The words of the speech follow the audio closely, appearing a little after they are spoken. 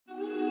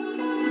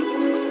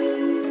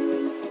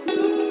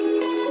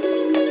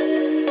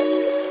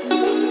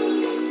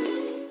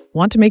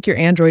Want to make your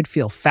Android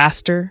feel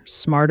faster,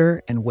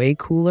 smarter, and way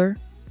cooler?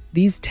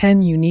 These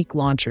 10 unique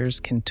launchers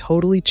can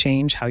totally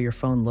change how your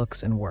phone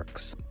looks and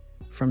works.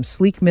 From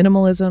sleek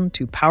minimalism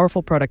to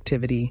powerful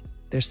productivity,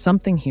 there's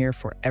something here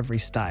for every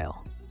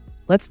style.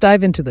 Let's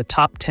dive into the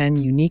top 10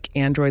 unique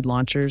Android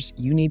launchers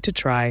you need to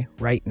try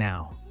right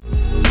now.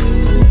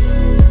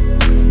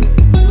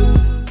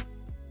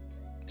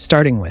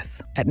 Starting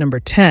with, at number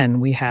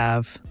 10, we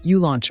have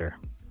AIO Launcher.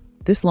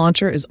 This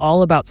launcher is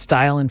all about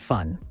style and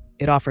fun.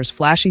 It offers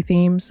flashy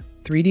themes,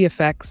 3D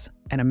effects,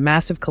 and a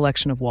massive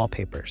collection of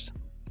wallpapers.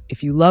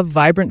 If you love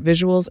vibrant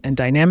visuals and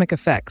dynamic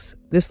effects,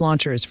 this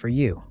launcher is for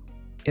you.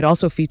 It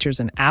also features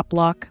an app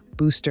lock,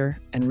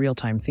 booster, and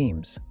real-time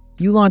themes.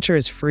 AIO Launcher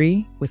is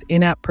free, with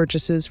in-app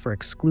purchases for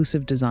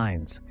exclusive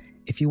designs.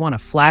 If you want a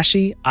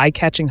flashy,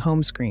 eye-catching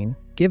home screen,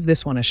 give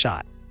this one a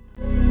shot.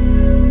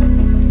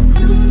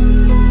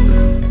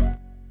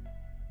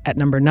 At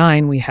number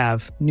 9, we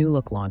have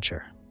NewLook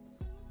Launcher.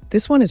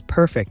 This one is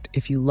perfect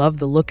if you love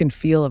the look and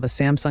feel of a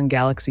Samsung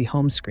Galaxy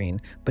home screen,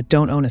 but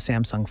don't own a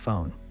Samsung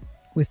phone.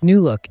 With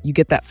NewLook, you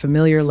get that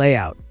familiar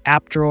layout: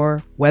 app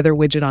drawer, weather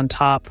widget on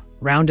top,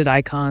 rounded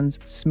icons,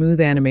 smooth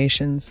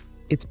animations.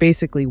 It's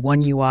basically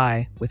one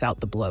UI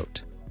without the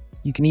bloat.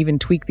 You can even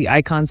tweak the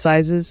icon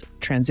sizes,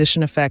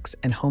 transition effects,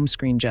 and home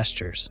screen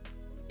gestures.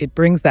 It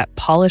brings that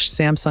polished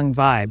Samsung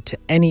vibe to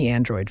any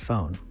Android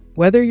phone.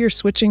 Whether you're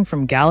switching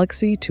from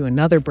Galaxy to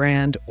another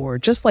brand or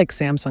just like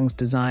Samsung's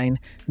design,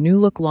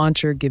 NewLook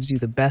Launcher gives you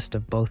the best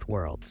of both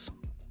worlds.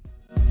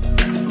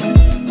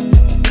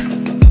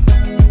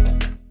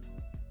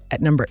 At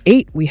number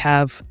 8, we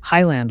have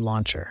HighLand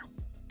Launcher.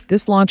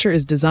 This launcher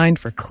is designed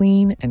for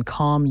clean and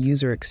calm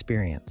user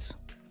experience.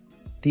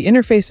 The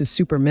interface is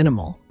super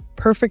minimal,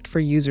 perfect for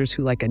users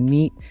who like a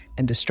neat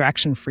and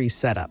distraction-free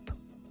setup.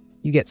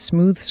 You get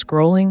smooth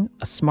scrolling,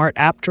 a smart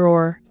app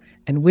drawer,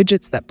 and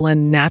widgets that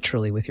blend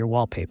naturally with your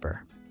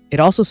wallpaper. It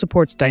also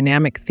supports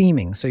dynamic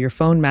theming, so your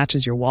phone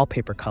matches your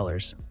wallpaper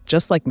colors,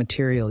 just like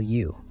Material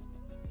You.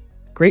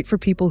 Great for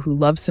people who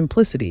love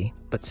simplicity,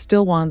 but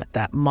still want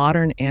that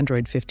modern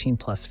Android 15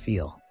 Plus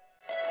feel.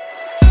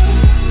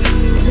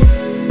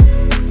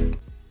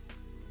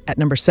 At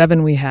number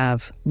 7, we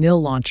have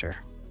Nil Launcher.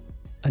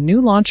 A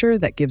new launcher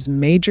that gives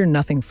major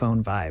nothing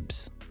phone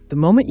vibes. The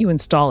moment you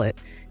install it,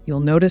 you'll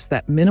notice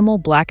that minimal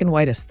black and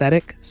white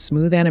aesthetic,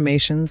 smooth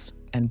animations,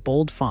 and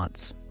bold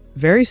fonts.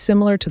 Very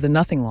similar to the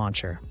Nothing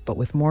Launcher, but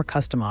with more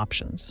custom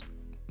options.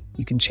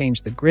 You can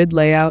change the grid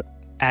layout,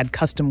 add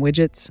custom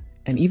widgets,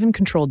 and even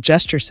control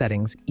gesture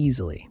settings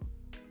easily.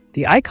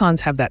 The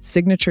icons have that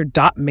signature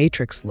dot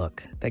matrix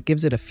look that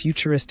gives it a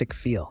futuristic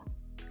feel.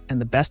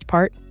 And the best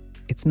part?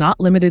 It's not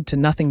limited to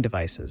Nothing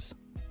devices.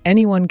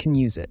 Anyone can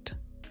use it.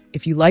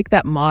 If you like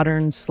that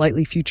modern,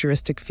 slightly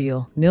futuristic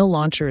feel, Nil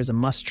Launcher is a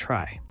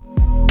must-try.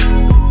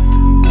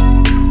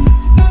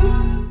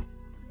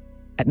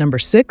 At number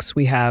 6,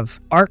 we have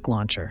AIO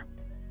Launcher.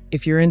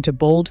 If you're into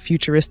bold,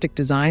 futuristic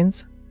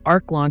designs,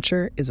 AIO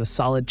Launcher is a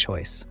solid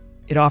choice.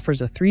 It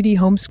offers a 3D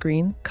home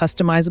screen,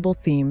 customizable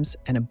themes,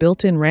 and a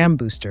built-in RAM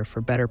booster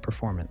for better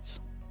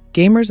performance.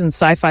 Gamers and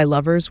sci-fi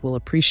lovers will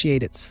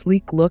appreciate its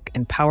sleek look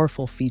and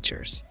powerful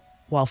features.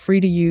 While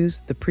free to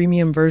use, the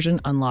premium version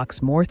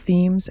unlocks more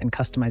themes and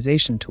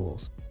customization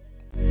tools.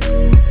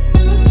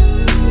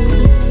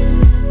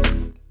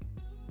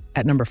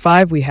 At number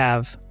 5, we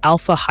have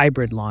Alpha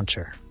Hybrid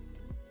Launcher.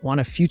 Want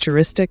a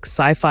futuristic,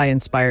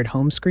 sci-fi-inspired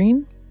home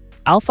screen?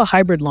 Alpha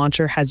Hybrid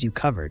Launcher has you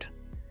covered.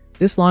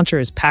 This launcher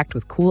is packed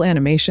with cool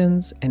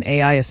animations, an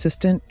AI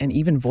assistant, and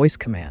even voice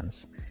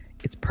commands.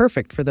 It's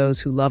perfect for those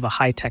who love a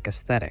high-tech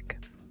aesthetic.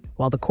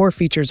 While the core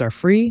features are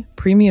free,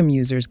 premium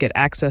users get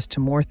access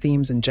to more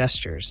themes and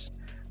gestures.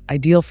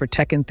 Ideal for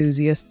tech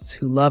enthusiasts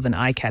who love an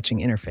eye-catching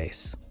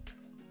interface.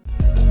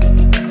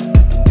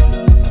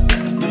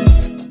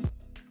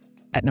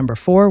 At number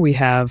 4, we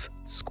have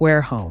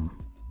Square Home.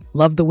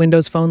 Love the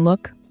Windows Phone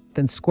look?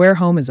 Then Square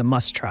Home is a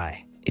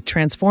must-try. It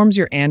transforms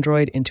your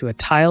Android into a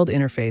tiled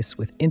interface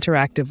with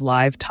interactive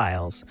live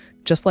tiles,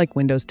 just like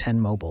Windows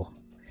 10 Mobile.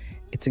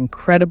 It's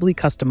incredibly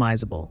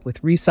customizable,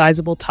 with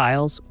resizable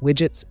tiles,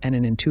 widgets, and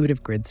an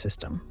intuitive grid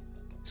system.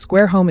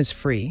 Square Home is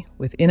free,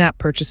 with in-app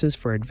purchases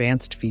for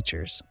advanced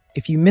features.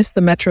 If you miss the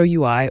Metro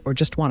UI or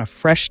just want a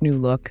fresh new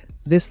look,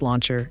 this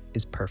launcher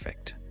is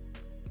perfect.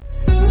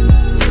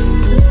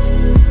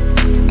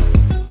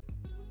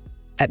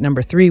 At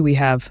number 3, we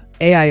have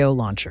AIO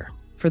Launcher.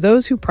 For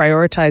those who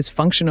prioritize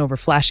function over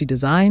flashy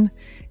design,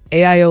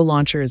 AIO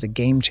Launcher is a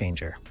game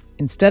changer.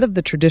 Instead of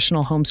the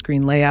traditional home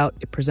screen layout,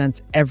 it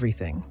presents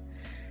everything: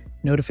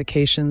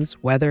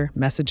 notifications, weather,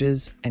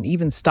 messages, and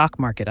even stock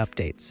market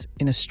updates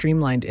in a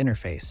streamlined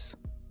interface.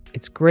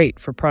 It's great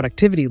for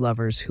productivity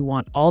lovers who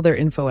want all their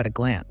info at a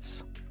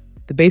glance.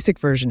 The basic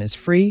version is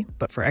free,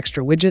 but for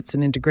extra widgets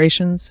and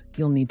integrations,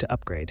 you'll need to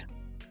upgrade.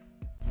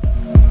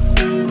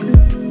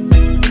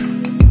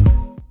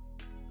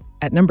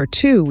 At number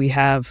 2, we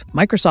have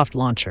Microsoft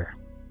Launcher.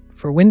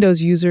 For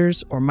Windows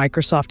users or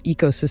Microsoft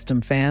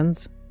ecosystem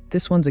fans,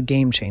 this one's a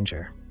game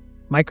changer.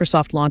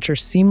 Microsoft Launcher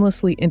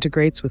seamlessly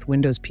integrates with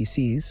Windows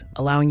PCs,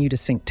 allowing you to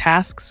sync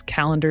tasks,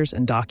 calendars,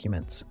 and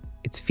documents.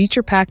 It's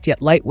feature-packed yet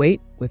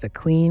lightweight with a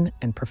clean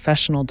and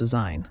professional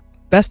design.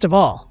 Best of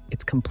all,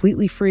 it's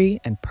completely free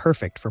and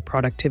perfect for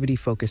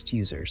productivity-focused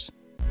users.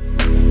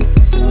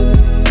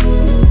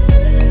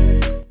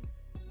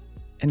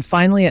 And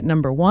finally, at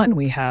number 1,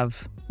 we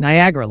have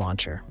Niagara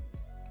Launcher.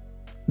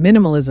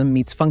 Minimalism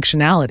meets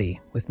functionality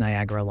with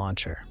Niagara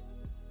Launcher.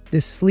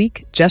 This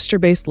sleek,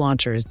 gesture-based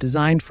launcher is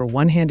designed for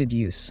one-handed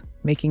use,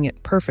 making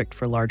it perfect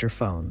for larger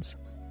phones.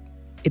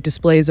 It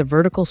displays a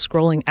vertical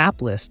scrolling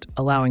app list,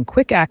 allowing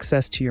quick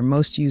access to your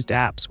most used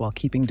apps while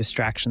keeping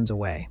distractions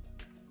away.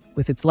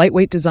 With its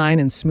lightweight design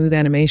and smooth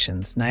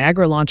animations,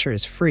 Niagara Launcher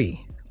is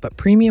free, but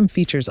premium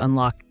features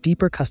unlock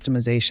deeper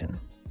customization.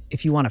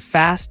 If you want a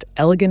fast,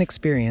 elegant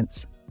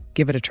experience,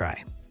 give it a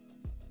try.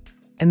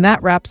 And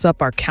that wraps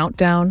up our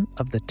countdown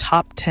of the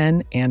top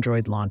 10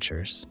 Android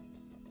launchers.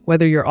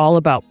 Whether you're all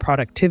about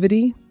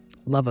productivity,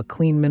 love a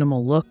clean,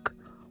 minimal look,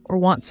 or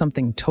want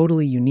something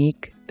totally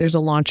unique, there's a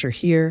launcher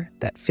here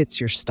that fits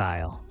your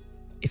style.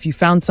 If you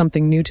found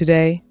something new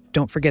today,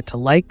 don't forget to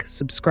like,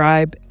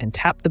 subscribe, and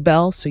tap the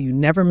bell so you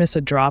never miss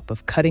a drop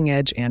of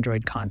cutting-edge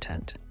Android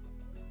content.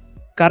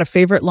 Got a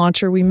favorite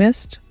launcher we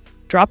missed?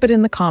 Drop it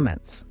in the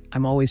comments.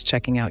 I'm always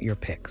checking out your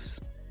pics.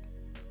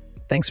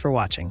 Thanks for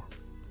watching.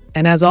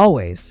 And as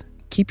always,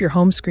 keep your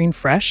home screen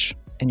fresh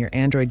and your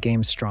Android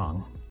game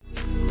strong.